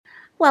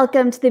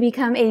Welcome to the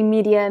Become a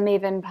Media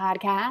Maven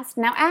podcast.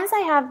 Now, as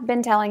I have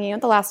been telling you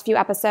in the last few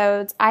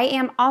episodes, I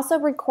am also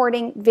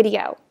recording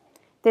video.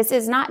 This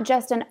is not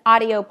just an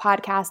audio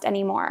podcast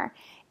anymore.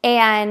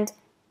 And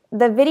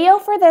the video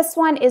for this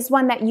one is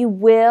one that you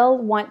will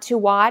want to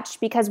watch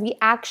because we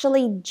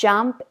actually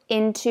jump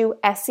into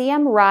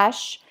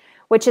SEMrush,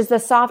 which is the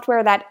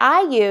software that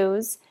I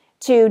use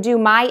to do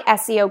my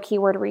SEO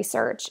keyword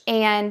research.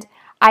 And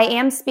I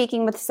am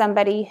speaking with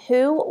somebody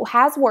who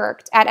has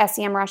worked at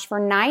SEMrush for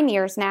 9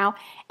 years now,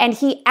 and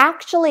he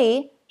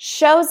actually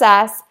shows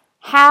us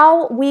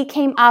how we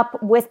came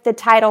up with the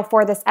title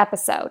for this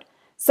episode.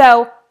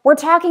 So we're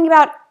talking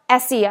about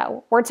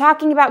SEO, we're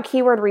talking about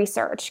keyword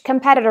research,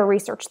 competitor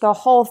research, the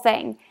whole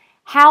thing.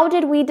 How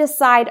did we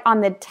decide on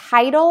the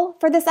title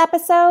for this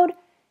episode?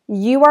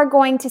 You are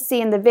going to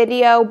see in the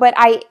video, but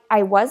I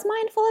was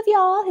mindful of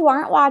y'all who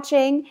aren't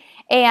watching,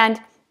 and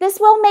this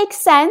will make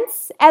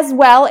sense as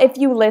well if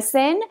you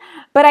listen,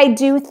 but I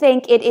do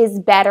think it is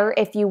better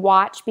if you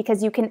watch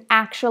because you can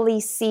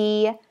actually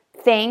see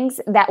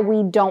things that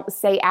we don't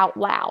say out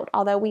loud,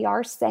 although we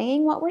are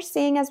saying what we're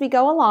seeing as we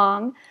go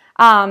along.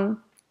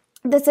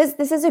 This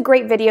is a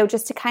great video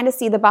just to kind of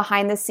see the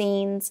behind the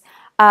scenes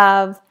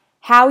of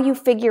how you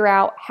figure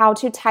out how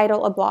to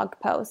title a blog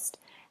post,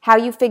 how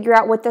you figure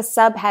out what the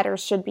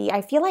subheaders should be.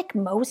 I feel like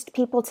most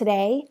people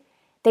today,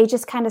 they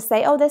just kind of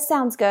say, oh, this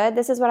sounds good.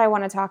 This is what I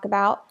want to talk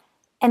about.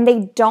 And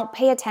they don't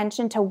pay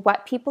attention to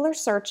what people are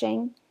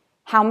searching,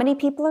 how many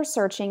people are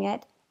searching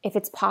it, if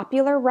it's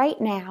popular right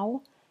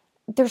now.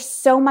 There's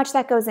so much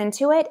that goes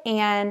into it,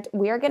 and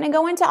we are going to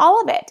go into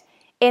all of it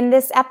in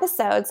this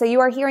episode. So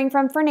you are hearing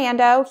from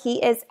Fernando. He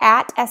is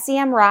at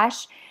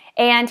SEMrush,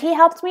 and he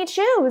helped me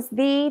choose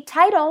the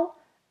title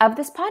of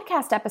this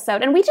podcast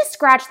episode. And we just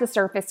scratched the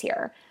surface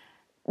here.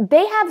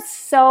 They have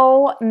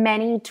so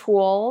many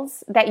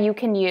tools that you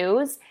can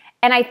use,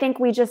 and I think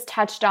we just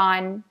touched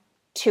on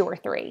 2 or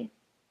 3,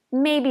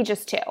 maybe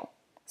just 2.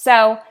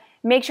 So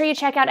make sure you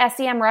check out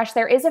SEMrush.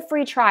 There is a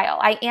free trial.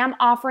 I am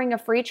offering a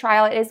free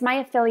trial. It is my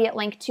affiliate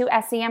link to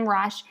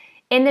SEMrush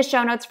in the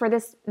show notes for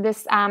this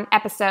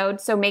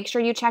episode, so make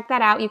sure you check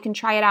that out. You can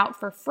try it out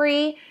for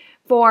free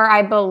for,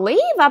 I believe,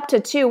 up to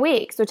 2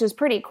 weeks, which is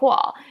pretty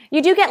cool.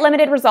 You do get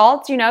limited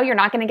results. You know, you're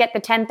not going to get the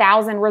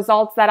 10,000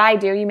 results that I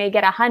do. You may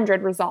get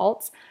 100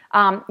 results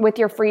with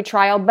your free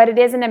trial, but it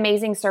is an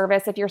amazing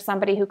service. If you're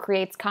somebody who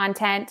creates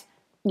content,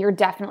 you're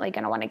definitely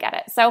going to want to get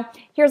it. So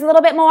here's a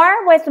little bit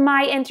more with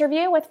my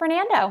interview with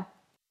Fernando.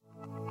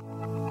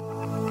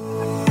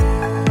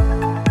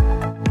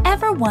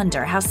 Ever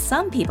wonder how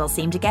some people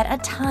seem to get a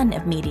ton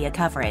of media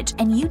coverage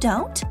and you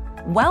don't?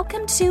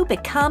 Welcome to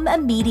Become a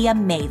Media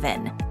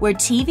Maven, where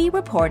TV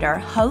reporter,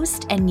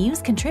 host, and news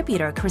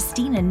contributor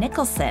Christina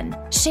Nicholson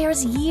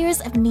shares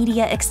years of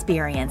media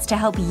experience to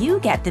help you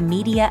get the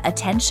media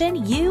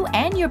attention you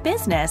and your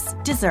business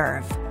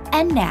deserve.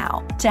 And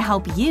now, to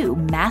help you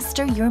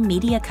master your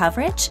media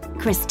coverage,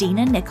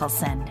 Christina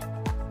Nicholson.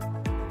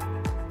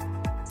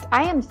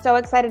 I am so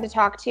excited to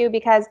talk to you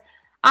because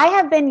I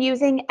have been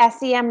using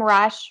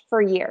SEMrush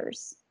for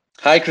years.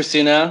 Hi,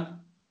 Christina.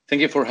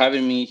 Thank you for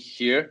having me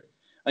here.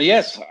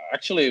 Yes,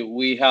 actually,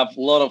 we have a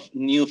lot of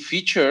new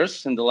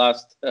features in the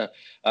last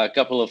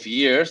couple of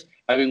years.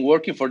 I've been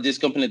working for this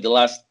company the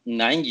last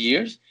 9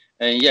 years.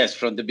 And yes,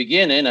 from the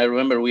beginning, I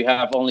remember we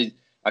have only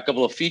a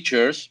couple of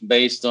features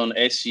based on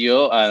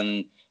SEO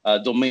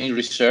and domain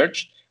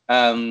research.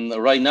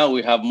 Right now,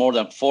 we have more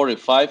than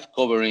 45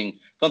 covering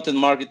content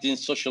marketing,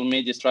 social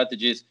media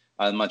strategies,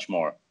 and much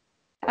more.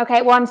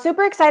 Okay, well, I'm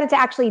super excited to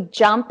actually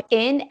jump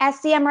in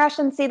SEMrush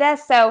and see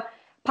this. So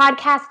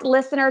podcast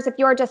listeners, if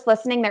you're just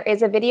listening, there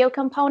is a video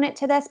component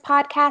to this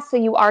podcast. So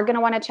you are going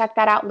to want to check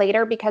that out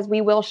later because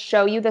we will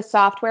show you the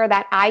software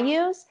that I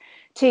use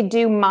to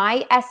do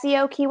my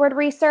SEO keyword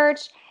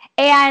research.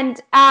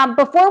 And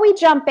before we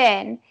jump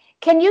in,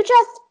 can you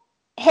just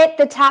hit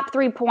the top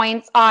 3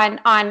 points on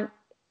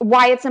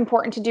why it's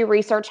important to do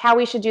research, how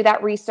we should do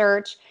that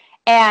research,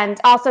 and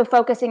also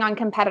focusing on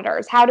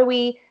competitors? How do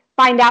we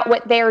find out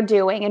what they're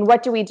doing and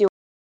what do we do?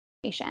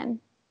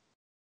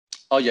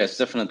 Oh, yes,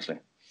 definitely.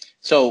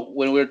 So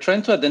when we're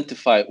trying to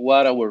identify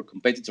what our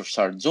competitors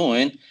are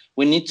doing,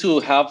 we need to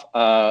have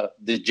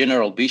the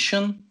general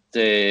vision,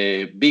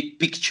 the big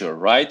picture,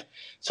 right?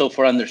 So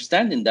for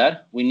understanding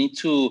that, we need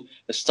to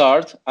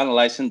start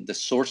analyzing the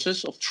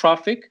sources of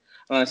traffic,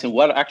 analyzing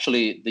what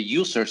actually the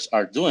users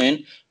are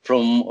doing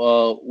from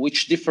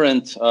which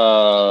different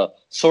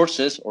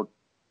sources or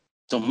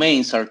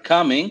domains are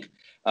coming.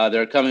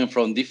 They're coming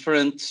from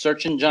different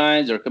search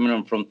engines. They're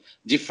coming from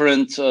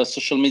different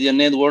social media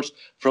networks,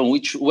 from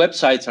which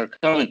websites are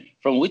coming,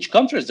 from which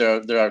countries they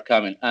are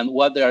coming, and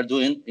what they are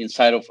doing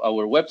inside of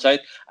our website.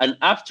 And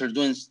after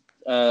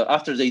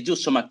they do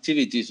some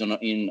activities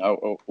in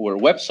our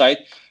website,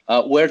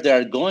 where they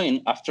are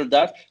going after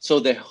that. So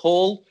the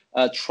whole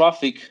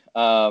traffic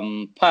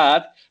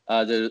path,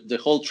 the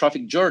whole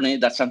traffic journey,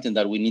 that's something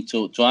that we need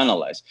to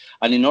analyze.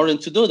 And in order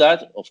to do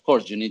that, of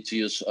course, you need to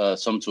use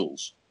some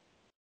tools.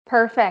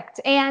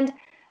 Perfect. And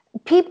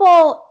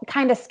people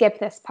kind of skip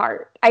this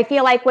part. I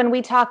feel like when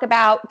we talk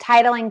about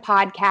titling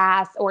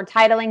podcasts or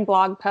titling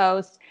blog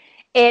posts,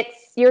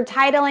 you're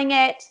titling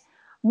it,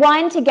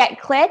 one, to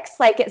get clicks,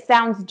 like it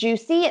sounds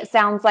juicy. It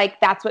sounds like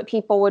that's what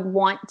people would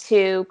want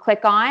to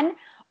click on.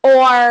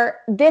 Or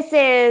this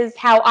is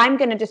how I'm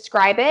going to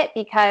describe it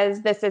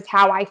because this is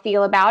how I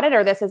feel about it,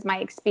 or this is my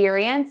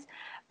experience.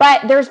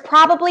 But there's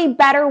probably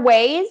better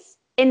ways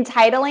in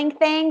titling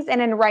things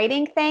and in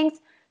writing things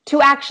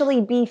to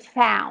actually be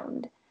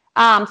found.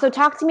 So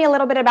talk to me a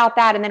little bit about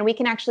that, and then we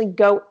can actually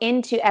go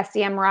into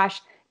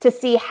SEMrush to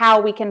see how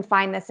we can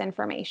find this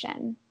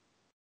information.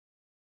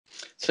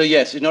 So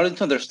yes, in order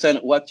to understand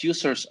what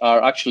users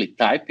are actually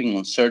typing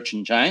on search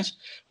engines,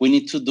 we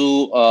need to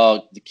do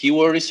the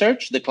keyword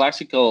research, the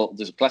classical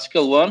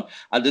one,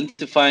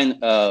 identifying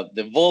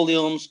the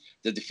volumes,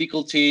 the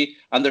difficulty,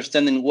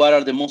 understanding what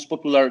are the most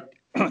popular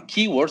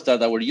keywords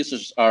that our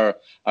users are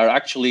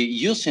actually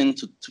using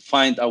to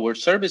find our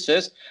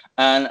services.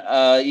 And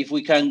if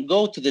we can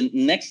go to the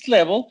next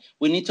level,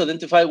 we need to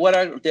identify what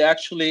are the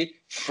actually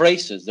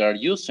phrases they are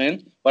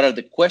using, what are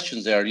the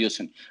questions they are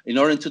using. In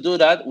order to do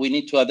that, we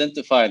need to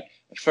identify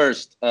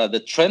first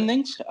the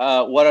trendings,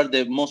 what are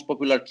the most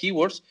popular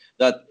keywords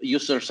that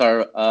users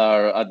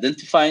are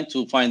identifying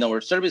to find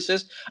our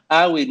services.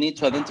 And we need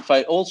to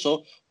identify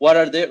also what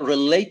are the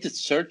related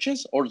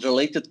searches or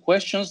related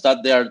questions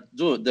that they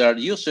are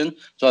using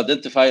to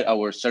identify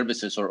our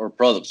services or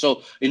products.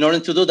 So in order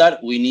to do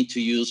that, we need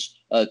to use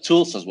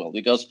tools as well,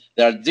 because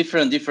there are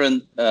different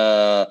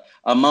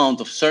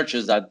amount of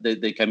searches that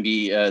they can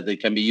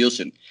be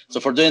using.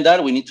 So for doing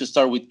that, we need to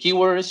start with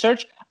keyword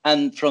research,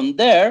 and from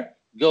there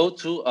go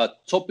to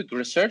topic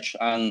research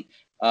and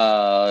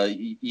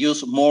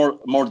use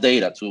more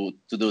data to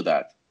do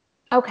that.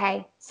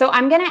 Okay, so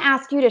I'm going to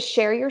ask you to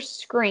share your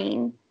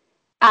screen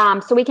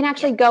so we can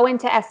actually go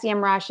into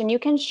SEMrush, and you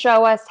can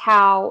show us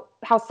how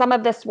some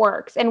of this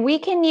works. And we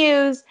can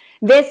use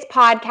this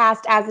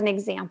podcast as an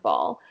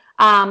example.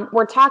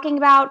 We're talking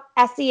about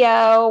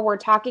SEO, we're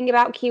talking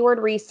about keyword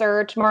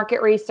research,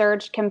 market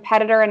research,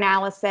 competitor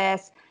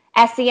analysis,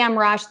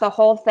 SEMrush, the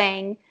whole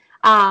thing.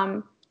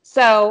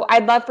 So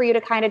I'd love for you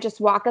to kind of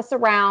just walk us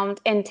around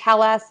and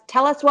tell us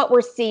what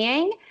we're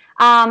seeing.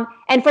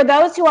 And for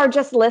those who are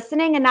just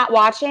listening and not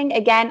watching,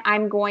 again,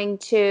 I'm going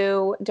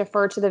to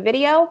defer to the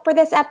video for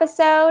this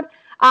episode.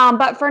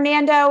 But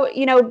Fernando,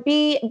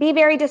 be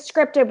very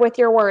descriptive with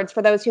your words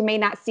for those who may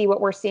not see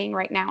what we're seeing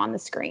right now on the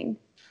screen.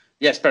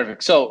 Yes,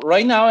 perfect. So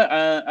right now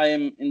I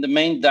am in the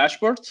main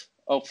dashboard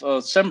of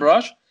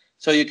SEMrush.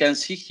 So you can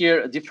see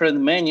here different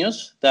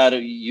menus that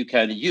you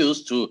can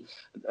use to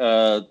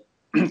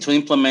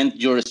implement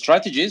your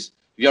strategies.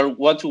 If you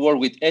want to work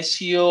with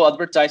SEO,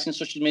 advertising,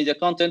 social media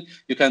content,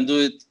 you can do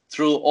it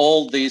through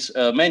all these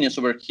menus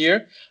over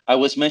here. I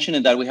was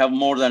mentioning that we have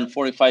more than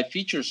 45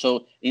 features.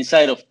 So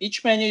inside of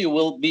each menu, you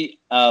will be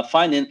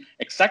finding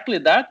exactly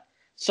that.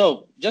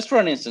 So just for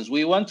an instance,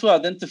 we want to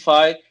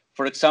identify,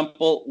 for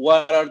example,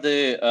 what are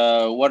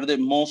the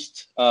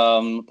most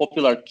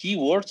popular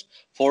keywords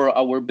for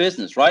our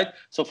business, right?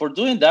 So for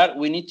doing that,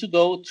 we need to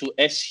go to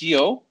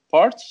SEO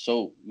part.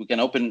 So we can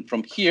open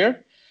from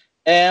here.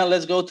 And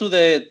let's go to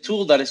the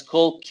tool that is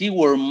called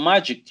Keyword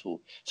Magic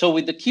Tool. So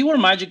with the Keyword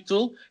Magic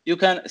Tool, you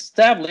can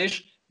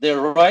establish the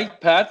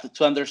right path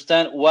to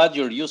understand what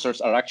your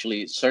users are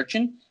actually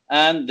searching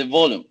and the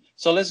volume.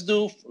 So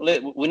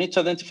we need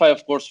to identify,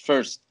 of course,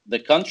 first the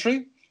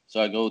country.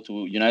 So I go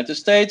to United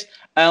States,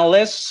 and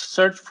let's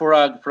search for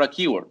a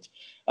keyword.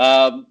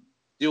 Do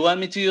you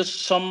want me to use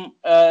some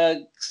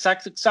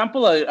exact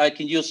example? I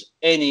can use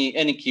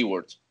any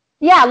keyword.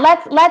 Yeah,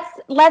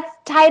 let's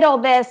title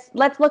this.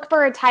 Let's look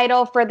for a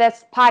title for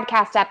this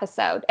podcast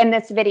episode and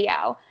this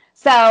video.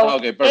 So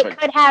okay, perfect.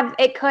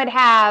 It could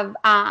have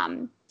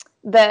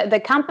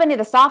the company,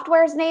 the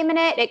software's name in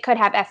it. It could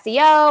have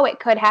SEO.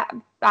 It could have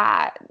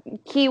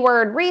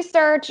keyword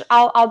research.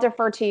 I'll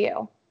defer to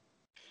you.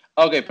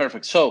 Okay,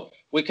 perfect. So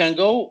we can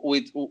go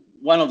with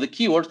one of the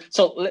keywords.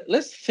 So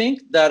let's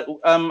think that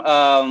I'm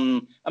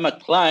a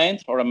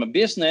client or I'm a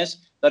business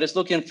that is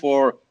looking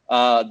for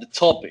the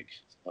topic.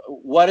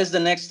 What is the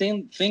next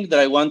thing that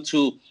I want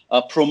to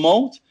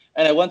promote,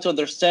 and I want to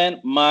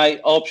understand my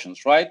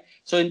options, right?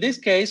 So in this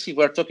case, if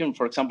we're talking,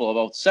 for example,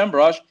 about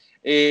SEMrush,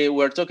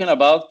 we're talking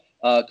about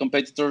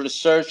competitor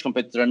research,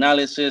 competitor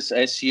analysis,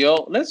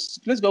 SEO. Let's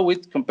go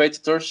with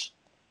competitors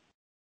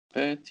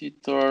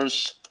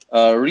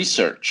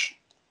research.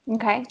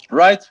 Okay.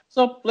 Right.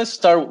 So let's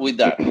start with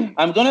that.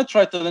 I'm gonna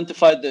try to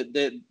identify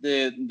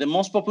the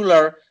most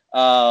popular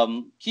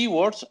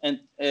keywords,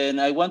 and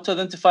I want to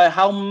identify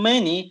how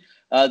many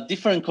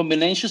different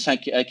combinations I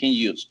can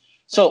use.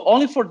 So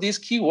only for this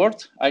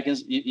keyword,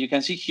 you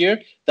can see here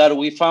that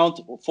we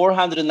found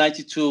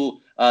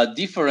 492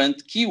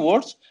 different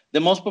keywords.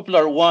 The most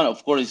popular one,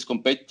 of course, is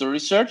competitor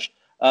research.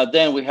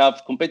 Then we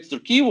have competitor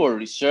keyword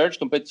research,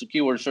 competitor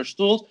keyword research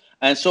tools,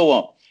 and so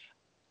on.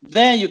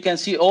 Then you can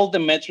see all the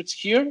metrics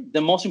here.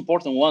 The most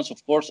important ones,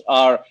 of course,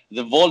 are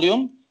the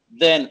volume,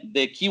 then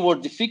the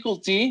keyword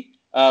difficulty,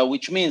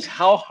 which means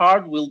how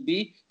hard will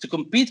be to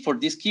compete for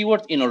this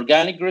keyword in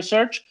organic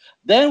research.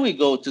 Then we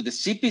go to the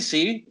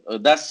CPC,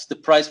 that's the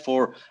price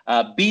for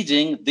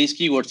bidding these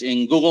keywords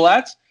in Google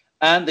Ads,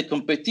 and the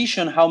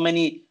competition, how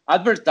many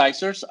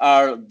advertisers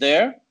are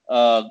there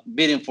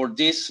bidding for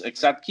this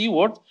exact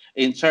keyword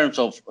in terms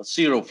of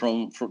zero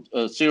from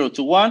 0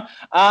 to 1.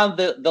 And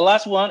the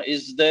last one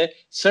is the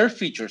search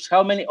features.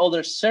 How many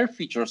other search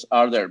features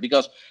are there?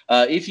 Because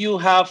if you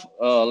have,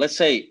 let's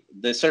say,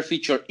 the search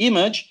feature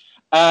image,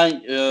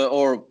 and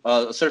or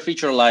a search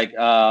feature like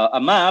a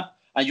map,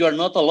 and you are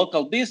not a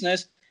local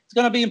business, it's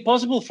going to be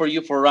impossible for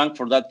you to rank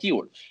for that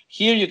keyword.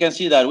 Here you can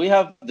see that we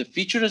have the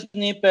feature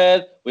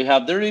snippet, we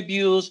have the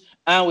reviews,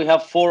 and we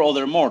have 4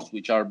 other more,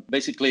 which are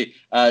basically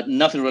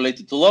nothing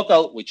related to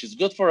local, which is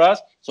good for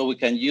us, so we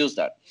can use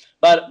that.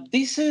 But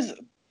this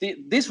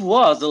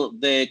was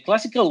the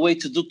classical way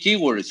to do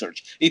keyword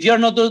research. If you're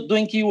not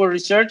doing keyword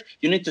research,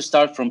 you need to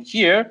start from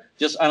here,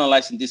 just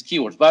analyzing these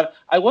keywords. But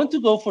I want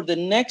to go for the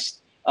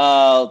next.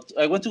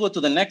 I want to go to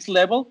the next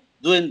level,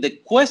 doing the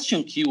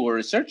question keyword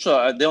research.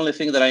 So the only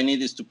thing that I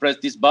need is to press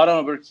this button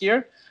over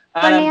here,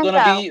 and Fernando, I'm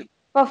going to be.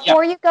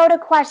 Before you go to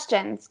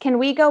questions, can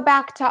we go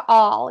back to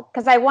all?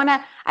 Because I want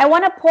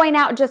to point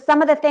out just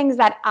some of the things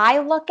that I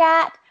look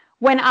at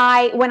when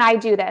I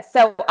do this.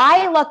 So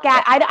I look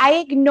at, I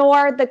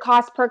ignore the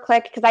cost per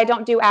click because I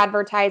don't do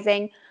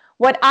advertising.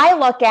 What I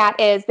look at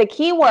is the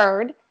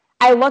keyword.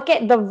 I look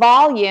at the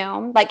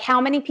volume, like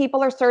how many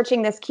people are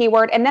searching this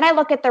keyword, and then I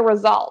look at the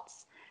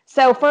results.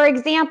 So for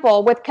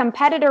example, with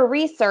competitor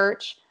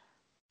research,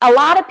 a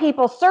lot of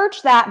people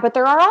search that, but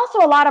there are also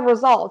a lot of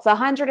results,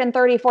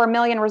 134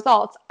 million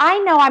results. I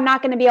know I'm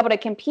not going to be able to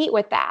compete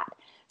with that.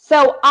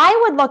 So I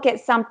would look at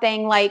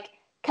something like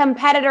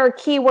competitor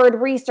keyword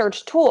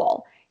research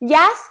tool.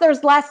 Yes,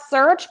 there's less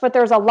search, but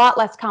there's a lot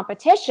less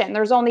competition.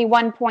 There's only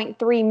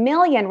 1.3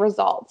 million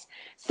results.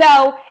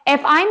 So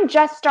if I'm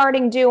just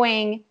starting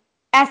doing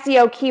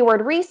SEO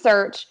keyword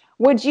research,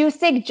 would you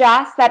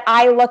suggest that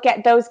I look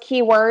at those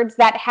keywords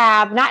that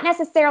have not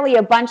necessarily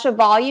a bunch of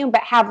volume,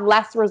 but have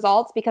less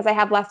results because I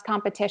have less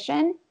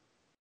competition?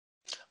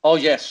 Oh,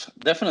 yes,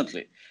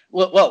 definitely.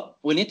 Well,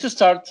 we need to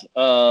start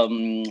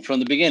from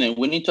the beginning.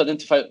 We need to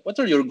identify what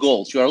are your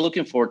goals. You are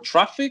looking for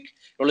traffic,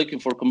 you're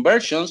looking for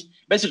conversions.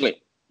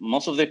 Basically,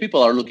 most of the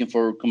people are looking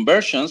for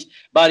conversions.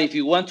 But if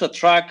you want to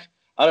attract,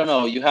 I don't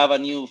know, you have a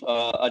new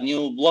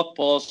blog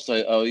post,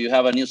 or you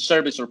have a new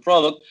service or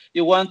product,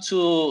 you want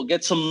to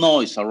get some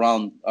noise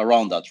around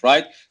that,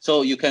 right?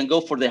 So you can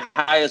go for the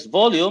highest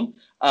volume,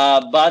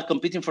 but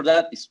competing for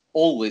that is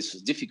always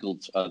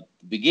difficult at the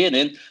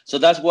beginning. So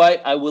that's why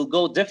I will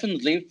go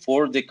definitely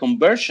for the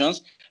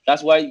conversions.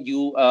 That's why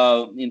you,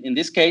 in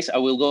this case, I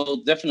will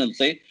go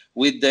definitely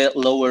with the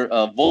lower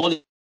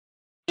volume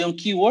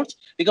keywords,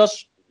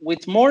 because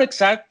with more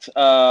exact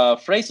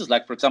phrases,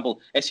 like, for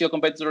example, SEO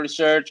competitor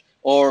research,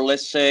 or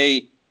let's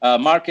say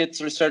market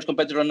research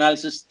competitor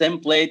analysis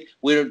template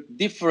with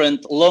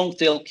different long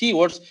tail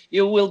keywords,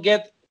 you will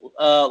get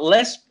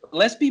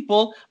less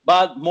people,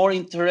 but more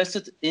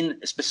interested in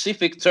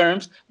specific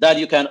terms that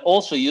you can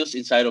also use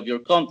inside of your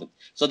content.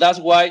 So that's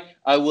why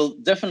I will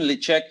definitely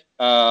check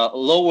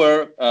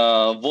lower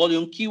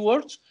volume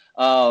keywords,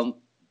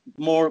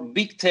 more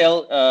big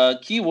tail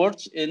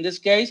keywords in this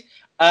case,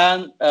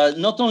 and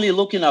not only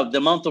looking at the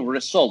amount of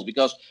results,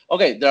 because,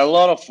 okay, there are a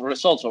lot of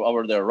results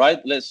over there, right?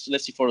 Let's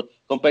see for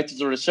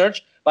competitor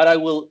research, but I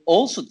will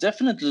also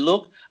definitely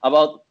look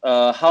about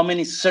how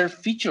many search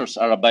features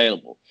are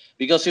available.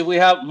 Because if we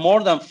have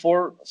more than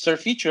 4 search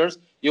features,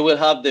 you will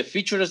have the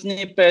feature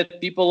snippet,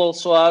 people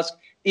also ask,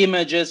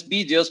 images,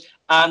 videos,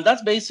 and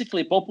that's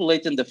basically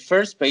populating the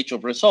first page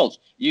of results.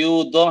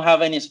 You don't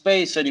have any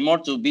space anymore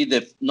to be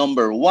the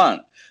number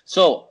 1.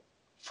 So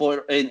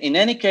in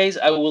any case,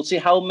 I will see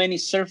how many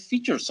search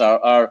features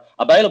are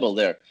available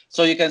there.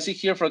 So you can see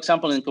here, for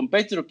example, in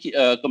competitor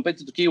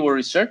keyword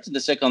research,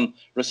 the second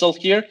result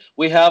here,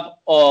 we have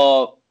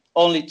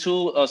only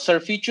 2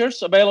 search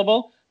features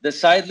available, the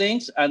side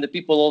links and the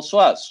people also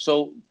ask.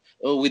 So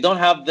we don't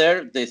have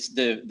there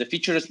the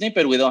feature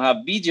snippet, we don't have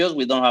videos,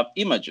 we don't have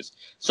images.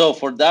 So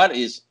for that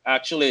is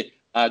actually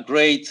a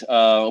great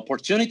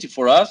opportunity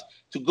for us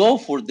to go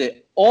for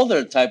the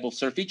other type of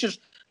search features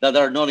that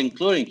are not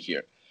included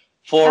here.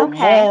 For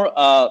more,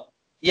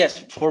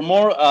 for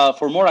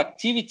more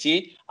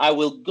activity, I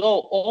will go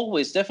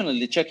always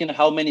definitely checking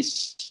how many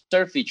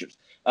search features.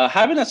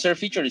 Having a search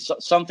feature is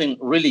something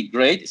really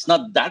great. It's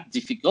not that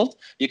difficult.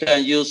 You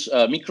can use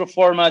micro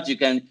format. You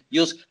can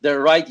use the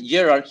right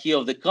hierarchy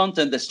of the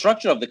content, the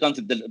structure of the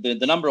content,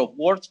 the number of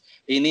words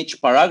in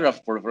each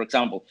paragraph, for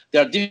example.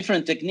 There are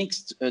different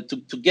techniques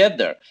to get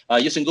there.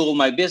 Using Google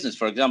My Business,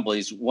 for example,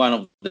 is one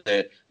of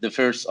the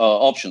first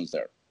options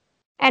there.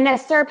 And a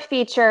SERP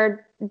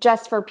feature,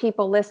 just for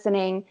people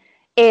listening,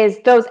 is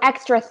those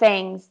extra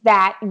things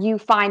that you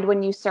find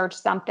when you search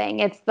something.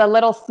 It's the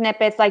little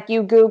snippets, like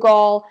you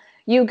Google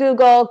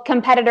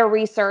competitor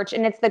research,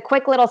 and it's the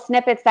quick little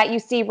snippets that you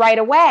see right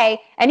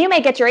away, and you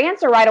may get your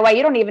answer right away.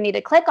 You don't even need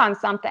to click on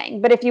something.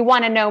 But if you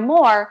want to know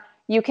more,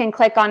 you can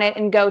click on it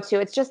and go to.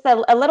 It's just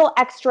a little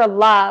extra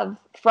love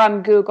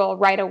from Google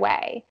right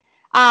away.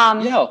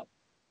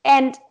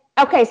 And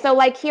okay, so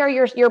like here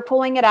you're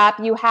pulling it up.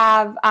 You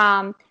have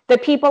the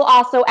people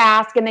also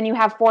ask, and then you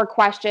have 4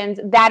 questions.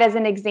 That is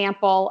an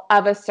example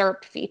of a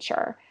SERP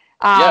feature.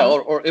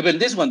 Or even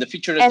this one, the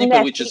feature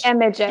snippet, which is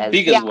the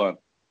biggest one.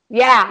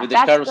 Yeah, with the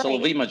carousel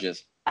of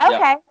images.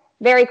 Okay,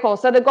 very cool.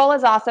 So the goal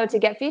is also to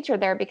get featured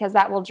there because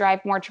that will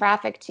drive more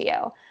traffic to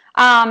you.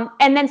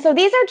 And then so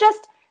these are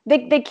just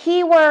the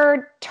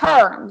keyword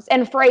terms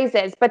and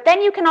phrases, but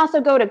then you can also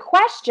go to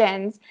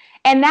questions,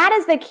 and that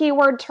is the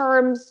keyword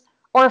terms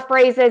or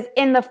phrases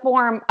in the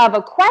form of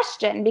a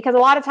question, because a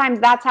lot of times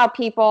that's how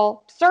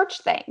people search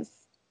things.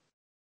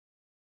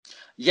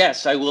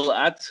 Yes, I will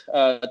add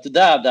to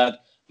that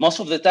most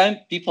of the time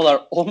people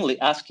are only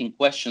asking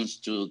questions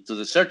to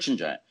the search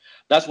engine.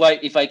 That's why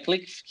if I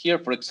click here,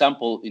 for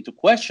example, into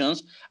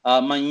questions,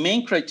 my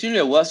main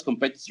criteria was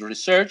competitor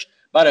research,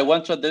 but I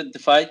want to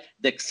identify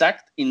the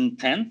exact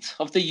intent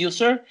of the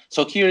user.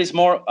 So here is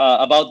more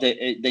about the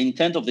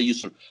intent of the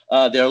user.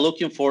 They are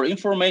looking for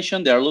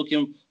information. They are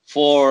looking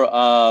for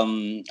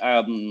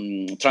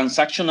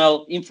transactional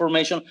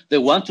information. They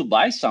want to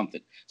buy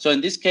something. So in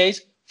this case,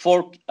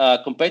 for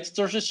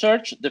competitor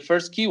research, the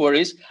first keyword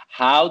is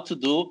how to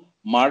do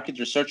market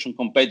research on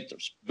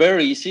competitors.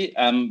 Very easy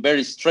and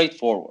very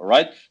straightforward,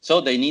 right?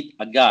 So they need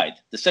a guide.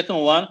 The second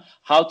one,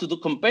 how to do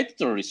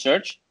competitor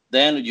research.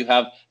 Then you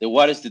have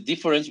what is the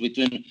difference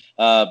between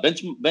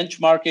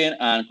benchmarking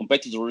and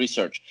competitor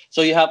research.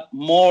 So you have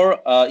more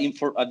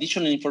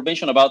additional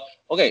information about,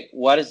 okay,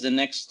 what is the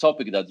next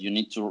topic that you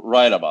need to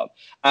write about?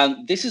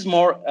 And this is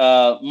more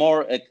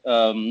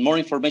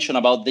information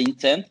about the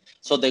intent.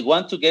 So they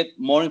want to get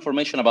more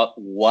information about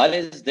what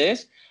is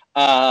this.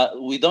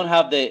 We don't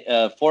have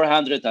the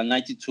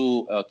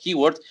 492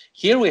 keywords.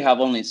 Here we have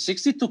only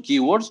 62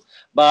 keywords,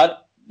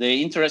 but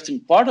the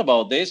interesting part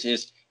about this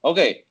is,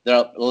 okay, there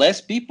are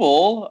less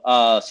people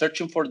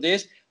searching for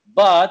this,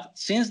 but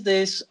since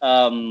these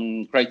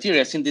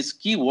criteria, since these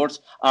keywords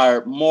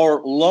are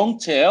more long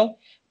tail,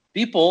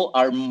 people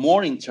are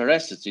more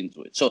interested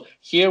into it. So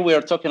here we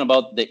are talking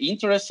about the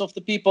interests of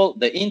the people,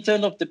 the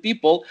intent of the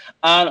people,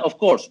 and of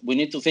course, we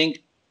need to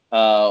think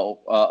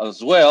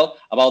as well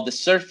about the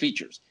search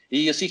features.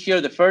 You see here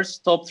the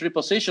first top 3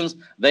 positions,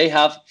 they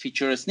have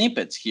feature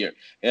snippets here.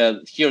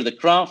 Here the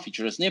crown,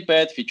 feature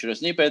snippet, feature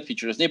snippet,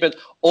 feature snippet.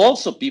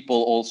 Also,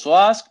 people also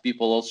ask.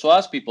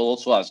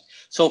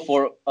 So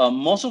for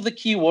most of the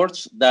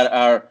keywords that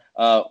are,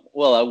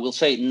 well, I will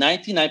say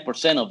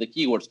 99% of the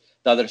keywords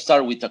that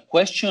start with a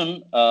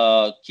question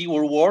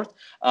keyword word,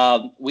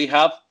 we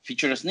have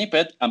feature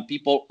snippet and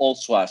people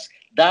also ask.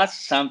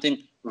 That's something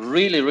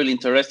really, really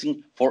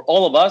interesting for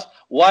all of us.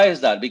 Why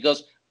is that?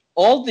 Because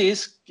all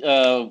these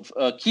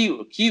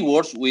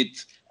keywords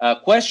with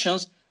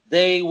questions,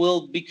 they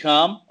will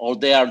become, or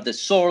they are the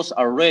source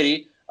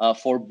already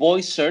for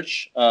voice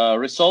search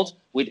results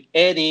with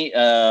any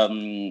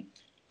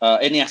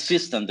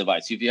assistant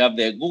device. If you have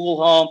the Google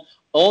Home,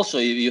 also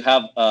if you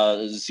have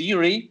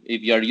Siri,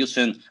 if you are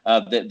using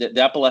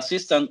the Apple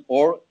Assistant,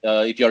 or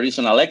if you are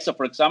using Alexa,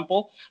 for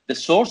example, the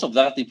source of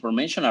that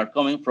information are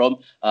coming from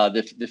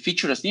the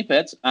feature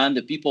snippets and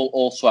the people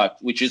also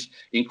act, which is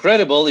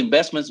incredible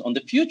investments on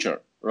the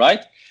future,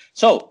 right?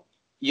 So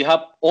you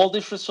have all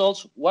these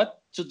results.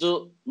 What to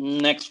do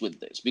next with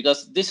this?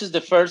 Because this is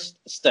the first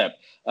step.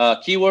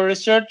 Keyword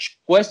research,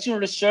 question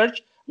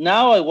research.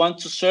 Now I want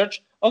to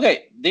search.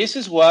 Okay, this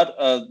is what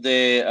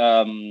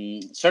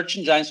the search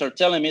engines are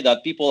telling me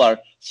that people are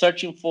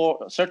searching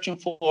for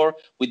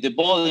with the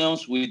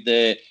volumes, with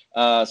the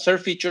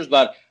search features,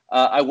 but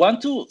I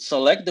want to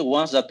select the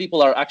ones that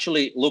people are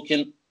actually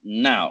looking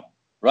now,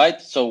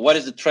 right? So what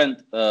is the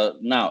trend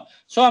now?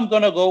 So I'm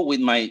gonna go with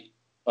my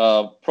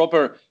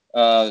proper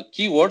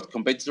keyword,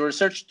 competitor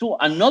research, to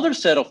another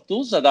set of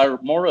tools that are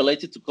more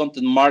related to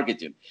content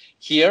marketing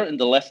here in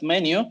the left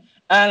menu.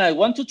 And I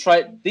want to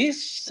try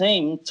this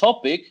same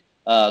topic,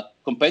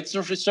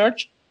 competitor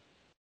research,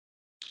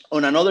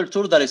 on another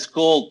tool that is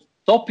called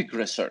topic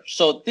research.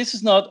 So this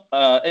is not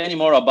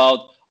anymore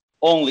about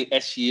only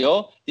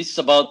SEO. This is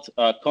about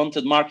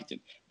content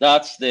marketing.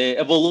 That's the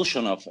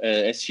evolution of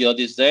SEO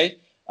these days.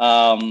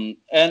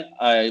 And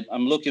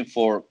I'm looking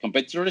for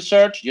competitor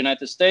research,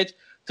 United States,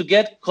 to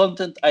get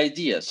content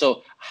ideas.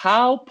 So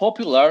how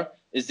popular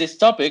is this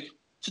topic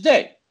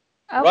today?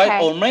 Okay.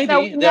 Right? Or maybe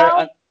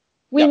so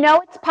we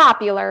know it's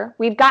popular.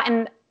 We've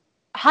gotten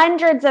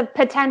hundreds of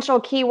potential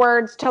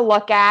keywords to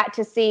look at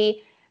to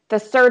see the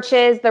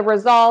searches, the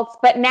results,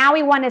 but now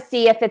we want to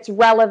see if it's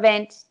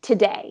relevant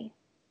today.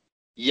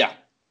 Yeah.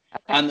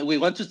 Okay. And we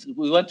want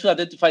to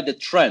identify the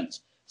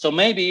trends. So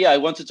maybe I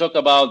want to talk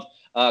about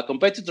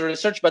competitor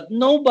research, but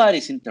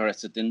nobody's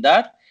interested in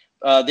that.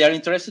 They are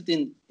interested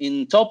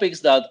in topics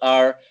that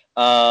are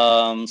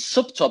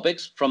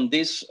subtopics from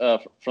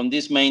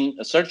this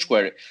main search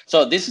query.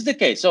 So this is the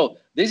case. So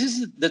this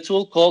is the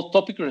tool called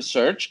Topic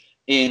Research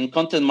in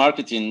Content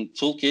Marketing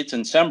Toolkit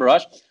and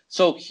SEMrush.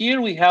 So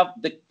here we have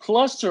the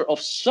cluster of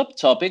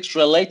subtopics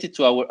related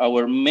to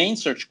our main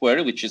search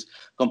query, which is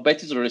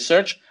competitor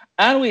research.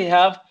 And we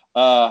have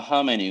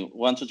how many?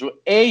 1, 2, 3,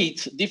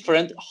 8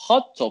 different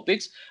hot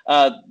topics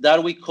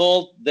that we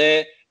call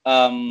the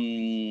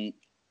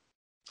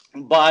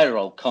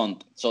viral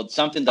content. So it's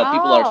something that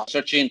people are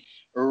searching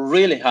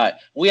really high.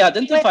 We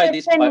identify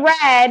this in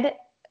red.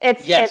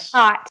 It's yes. It's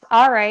hot.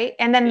 All right.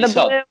 And then the It's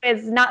blue hot.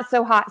 is not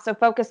so hot. So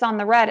focus on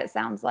the red, it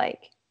sounds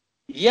like.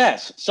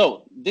 Yes.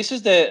 So this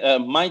is the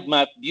mind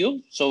map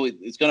view. So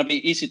it's going to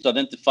be easy to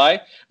identify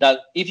that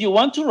if you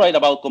want to write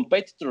about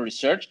competitor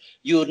research,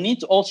 you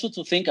need also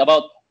to think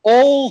about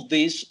all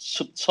these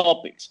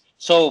subtopics.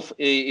 So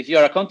if you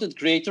are a content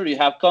creator, you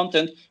have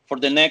content for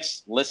the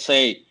next, let's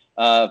say,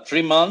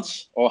 3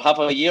 months or half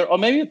a year, or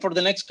maybe for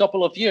the next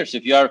couple of years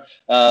if you are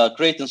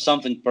creating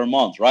something per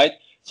month, right?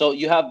 So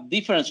you have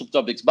different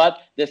subtopics, but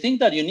the thing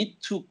that you need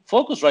to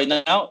focus right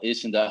now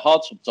is in the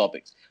hot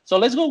subtopics. So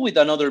let's go with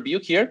another view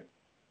here,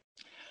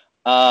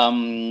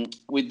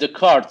 with the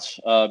cards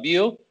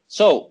view.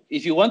 So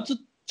if you want to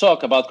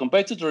talk about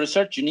competitor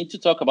research, you need to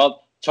talk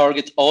about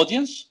target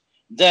audience.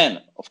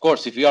 Then, of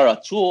course, if you are a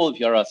tool, if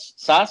you are a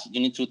SaaS, you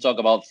need to talk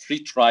about free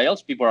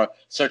trials. People are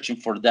searching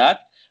for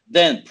that.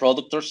 Then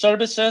product or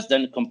services,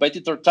 then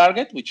competitor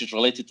target, which is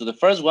related to the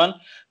first one,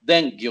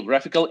 then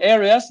geographical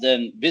areas,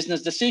 then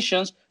business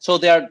decisions. So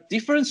there are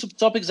different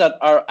subtopics that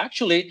are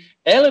actually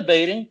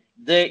elevating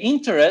the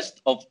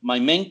interest of my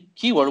main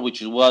keyword,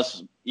 which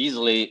was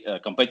easily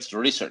competitor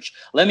research.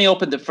 Let me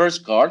open the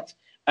first card,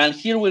 and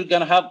here we're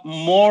going to have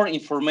more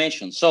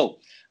information. So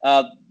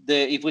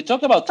if we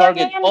talk about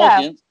target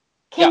audience,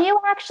 can you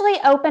actually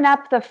open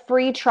up the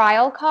free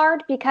trial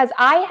card? Because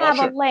I have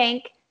a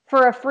link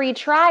for a free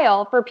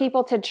trial for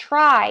people to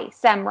try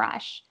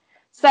SEMrush.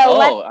 So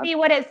let's see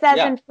what it says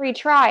in free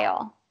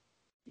trial.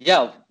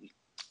 Yeah,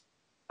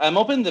 I'm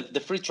opening the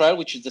free trial,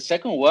 which is the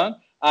second one.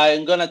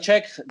 I'm going to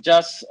check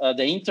just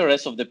the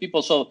interest of the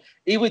people. So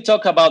if we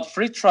talk about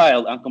free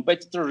trial and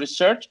competitor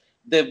research,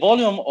 the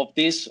volume of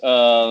this,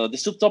 the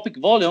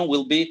subtopic volume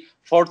will be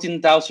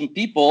 14,000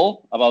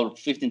 people, about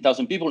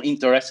 15,000 people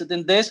interested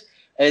in this.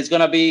 It's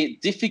going to be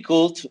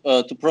difficult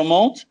to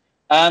promote.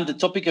 And the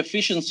topic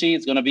efficiency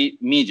is going to be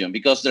medium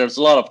because there's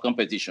a lot of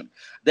competition.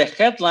 The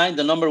headline,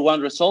 the number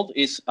one result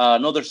is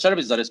another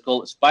service that is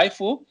called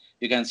SpyFu.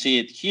 You can see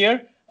it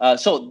here.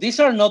 So these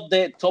are not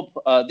the top,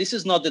 this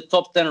is not the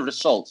top 10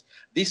 results.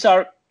 These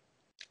are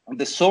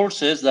the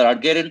sources that are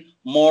getting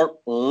more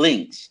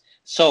links.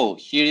 So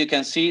here you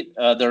can see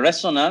the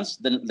resonance,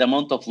 the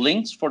amount of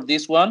links for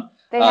this one.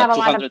 They have a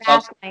lot of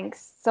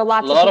backlinks. So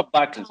lots of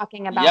backlinks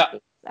talking about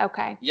these.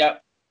 Okay. Yeah.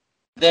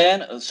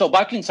 Then, so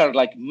backlinks are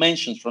like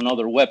mentions from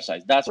other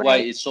websites. That's why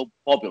it's so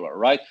popular,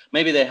 right?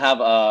 Maybe they have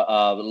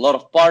a lot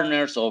of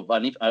partners of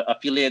an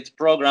affiliate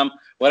program,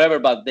 whatever,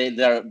 but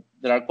they're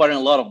acquiring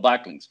a lot of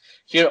backlinks.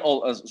 Here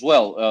as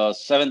well,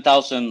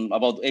 7,000,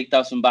 about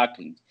 8,000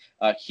 backlinks.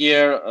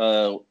 Here,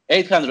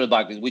 800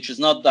 backlinks, which is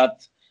not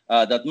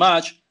that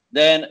much.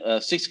 Then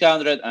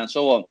 600 and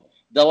so on.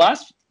 The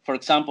last, for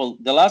example,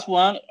 the last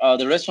one,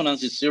 the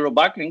resonance is 0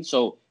 backlinks.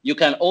 So you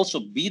can also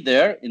be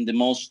there in the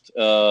most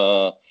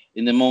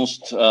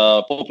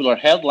popular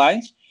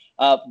headlines,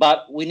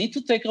 but we need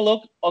to take a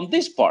look on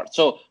this part.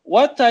 So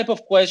what type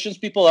of questions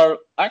people are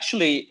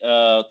actually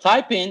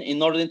typing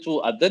in order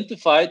to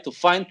identify, to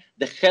find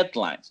the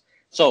headlines.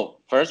 So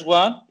first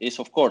one is,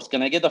 of course,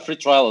 can I get a free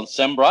trial on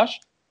SEMrush?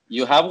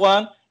 You have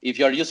one. If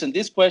you are using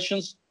these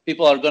questions,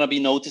 people are going to be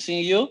noticing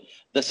you.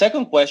 The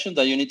second question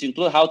that you need to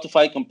include, how to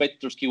find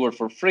competitors keyword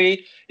for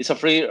free. It's a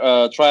free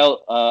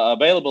trial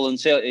available in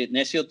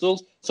SEO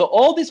tools. So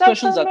all these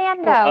questions that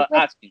people are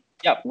asking.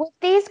 Yeah. With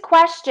these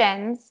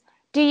questions,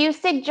 do you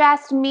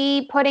suggest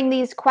me putting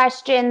these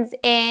questions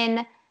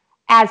in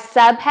as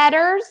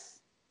subheaders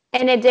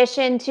in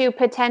addition to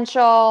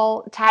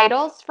potential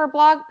titles for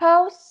blog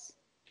posts?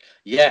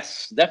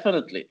 Yes,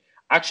 definitely.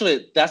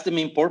 Actually, that's the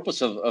main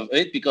purpose of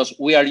it, because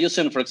we are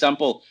using, for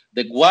example,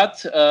 the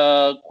what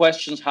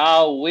questions,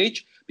 how,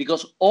 which,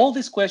 because all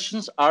these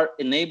questions are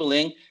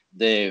enabling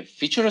the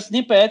feature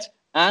snippets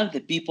and the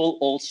people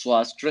also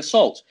ask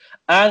results.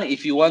 And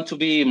if you want to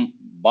be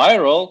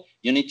viral,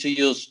 you need to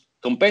use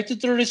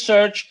competitor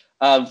research,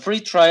 free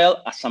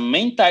trial as a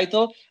main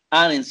title,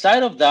 and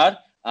inside of that,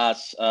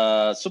 as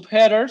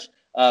subheaders,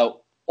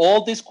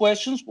 all these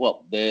questions,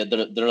 well,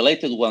 the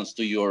related ones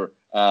to your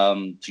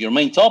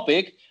main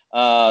topic,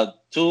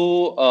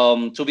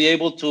 to be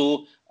able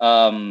to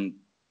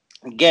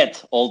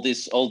get all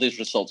these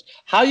results.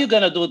 How are you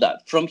gonna do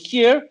that? From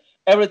here,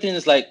 everything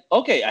is like,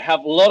 okay, I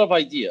have a lot of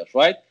ideas,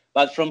 right?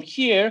 But from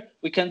here,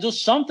 we can do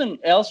something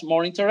else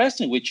more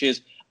interesting, which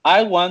is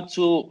I want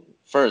to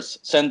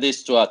first send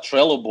this to a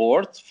Trello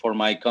board for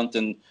my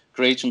content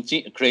creation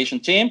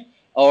team,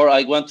 or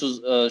I want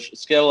to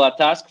schedule a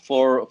task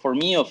for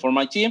me or for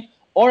my team,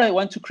 or I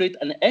want to create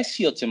an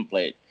SEO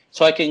template.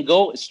 So I can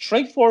go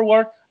straight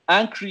forward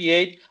and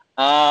create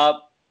a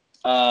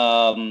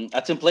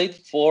template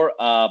for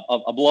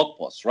a blog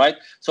post, right?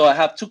 So I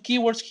have two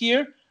keywords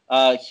here.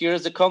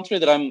 here's the country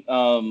that I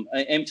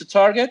aim to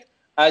target.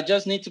 I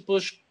just need to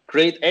push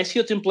create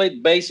SEO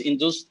template based in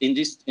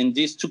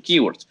these two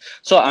keywords.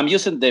 So I'm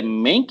using the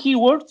main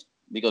keyword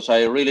because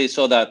I really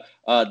saw that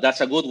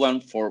that's a good one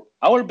for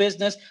our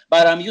business.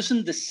 But I'm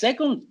using the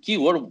second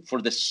keyword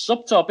for the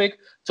subtopic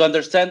to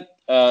understand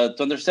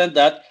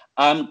that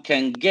I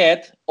can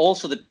get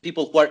also the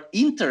people who are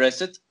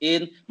interested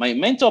in my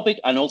main topic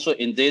and also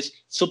in this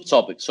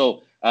subtopic.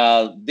 So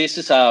this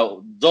is a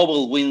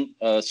double win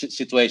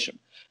situation.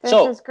 This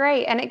is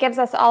great, and it gives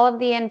us all of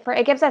the info.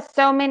 It gives us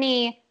so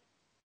many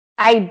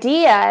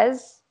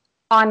ideas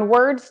on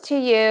words to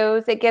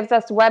use. It gives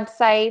us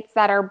websites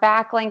that are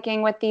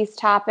backlinking with these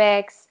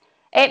topics.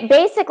 It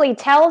basically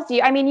tells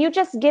you, I mean, you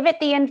just give it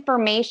the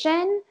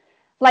information.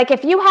 Like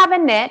if you have a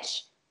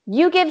niche,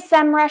 you give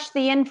SEMrush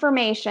the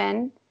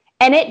information,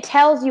 and it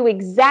tells you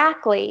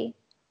exactly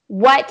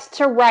what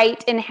to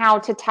write and how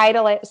to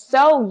title it,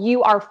 so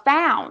you are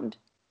found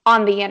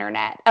on the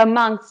internet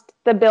amongst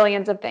the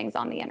billions of things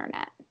on the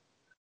internet.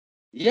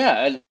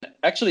 Yeah, and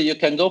actually you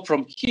can go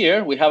from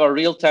here. We have a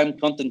real-time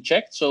content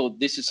check. So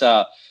this is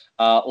a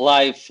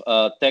live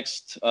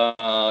text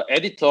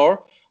editor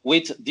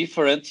with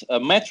different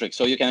metrics.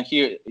 So you can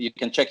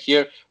check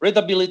here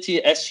readability,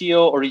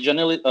 SEO,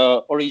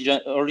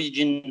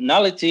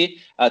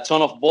 originality,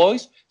 tone of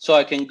voice. So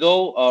I can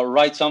go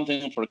write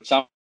something. For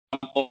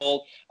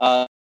example,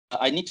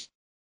 I need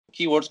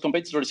keywords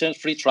competitor resistance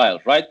free trial,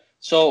 right?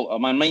 So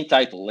my main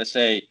title, let's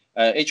say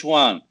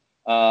H1,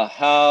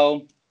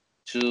 how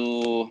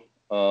to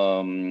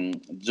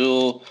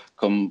do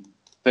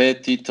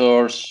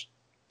competitors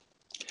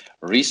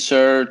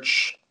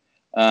research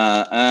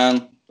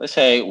and let's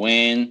say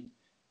win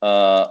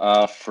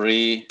a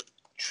free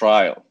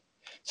trial.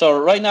 So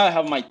right now I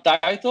have my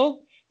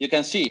title. You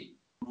can see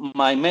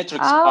my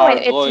metrics are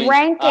going it's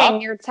ranking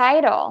up. Your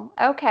title.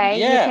 Okay,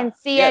 yeah, you can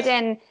see it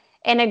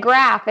in a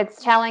graph.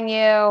 It's telling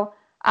you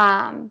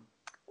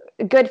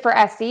good for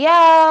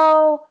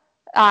SEO.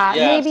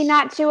 Maybe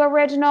not too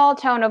original,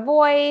 tone of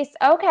voice.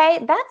 Okay,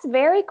 that's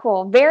very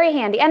cool, very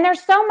handy. And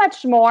there's so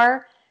much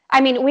more. I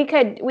mean, we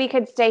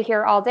could stay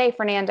here all day,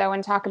 Fernando,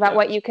 and talk about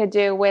what you could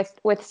do with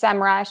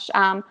SEMrush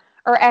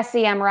or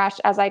SEMrush,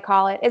 as I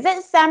call it. Is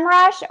it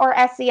SEMrush or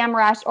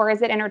SEMrush, or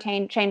is it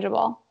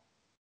interchangeable?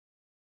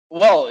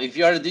 Well, if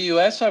you are in the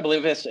US, I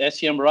believe it's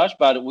SEMrush,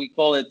 but we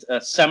call it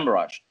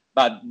SEMrush.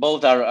 But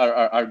both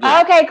are good.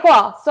 Okay,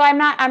 cool. So I'm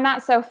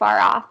not so far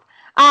off.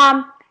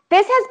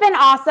 This has been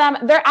awesome.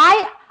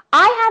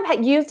 I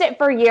have used it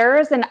for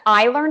years, and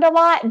I learned a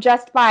lot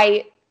just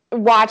by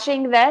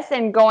watching this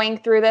and going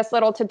through this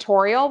little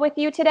tutorial with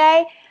you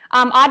today.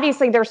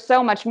 Obviously, there's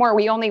so much more.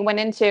 We only went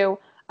into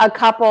a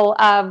couple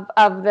of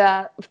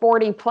the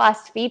 40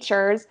 plus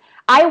features.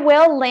 I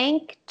will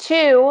link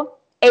to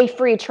a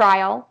free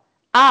trial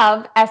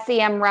of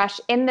SEMrush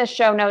in the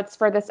show notes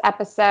for this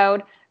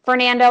episode.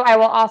 Fernando, I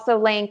will also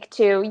link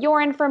to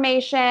your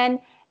information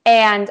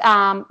and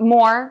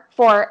more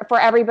for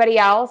everybody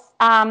else.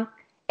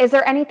 Is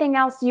there anything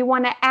else you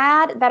want to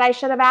add that I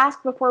should have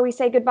asked before we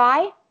say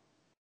goodbye?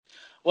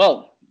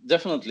 Well,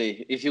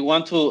 definitely. If you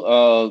want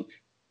to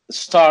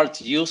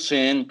start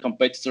using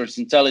competitors'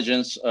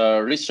 intelligence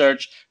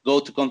research, go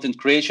to content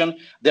creation.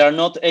 They are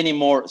not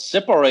anymore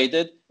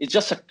separated. It's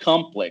just a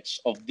complex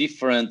of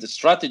different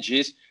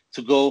strategies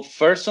to go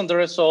first on the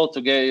result,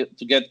 to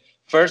get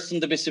first in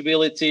the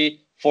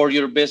visibility for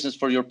your business,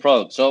 for your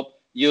product. So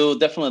you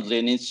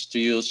definitely need to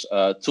use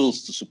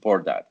tools to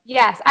support that.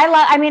 Yes,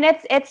 I mean,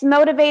 it's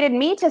motivated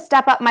me to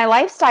step up my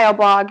lifestyle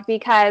blog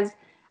because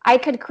I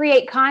could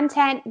create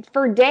content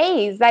for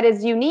days that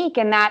is unique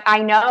and that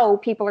I know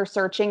people are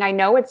searching. I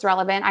know it's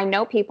relevant. I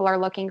know people are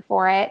looking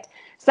for it.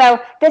 So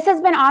this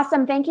has been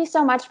awesome. Thank you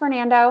so much,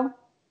 Fernando.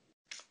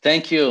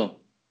 Thank you.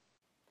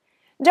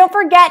 Don't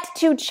forget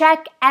to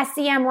check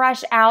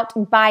SEMrush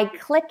out by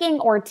clicking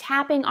or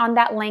tapping on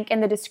that link in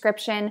the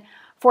description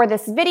for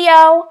this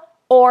video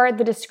or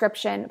the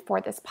description for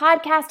this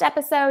podcast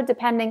episode,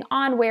 depending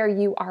on where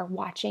you are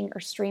watching or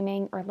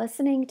streaming or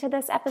listening to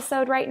this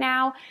episode right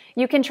now.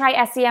 You can try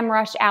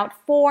SEMrush out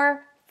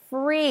for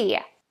free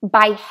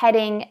by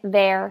heading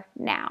there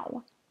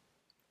now.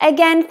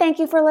 Again, thank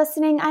you for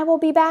listening. I will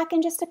be back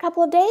in just a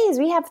couple of days.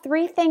 We have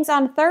 3 things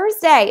on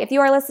Thursday. If you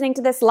are listening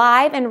to this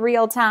live in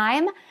real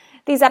time,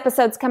 these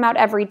episodes come out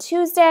every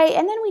Tuesday,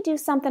 and then we do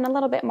something a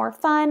little bit more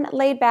fun,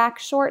 laid back,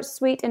 short,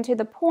 sweet, and to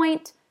the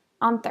point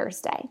on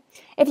Thursday.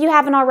 If you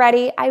haven't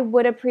already, I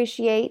would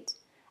appreciate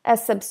a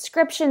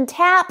subscription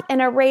tap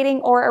and a rating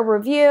or a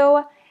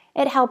review.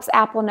 It helps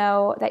Apple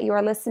know that you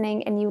are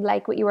listening and you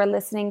like what you are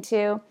listening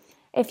to.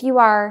 If you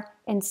are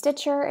in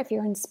Stitcher, if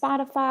you're in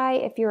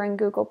Spotify, if you're in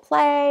Google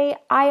Play,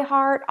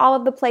 iHeart, all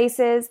of the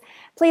places,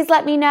 please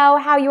let me know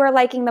how you are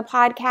liking the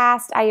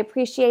podcast. I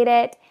appreciate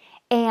it.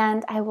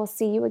 And I will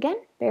see you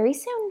again very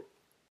soon.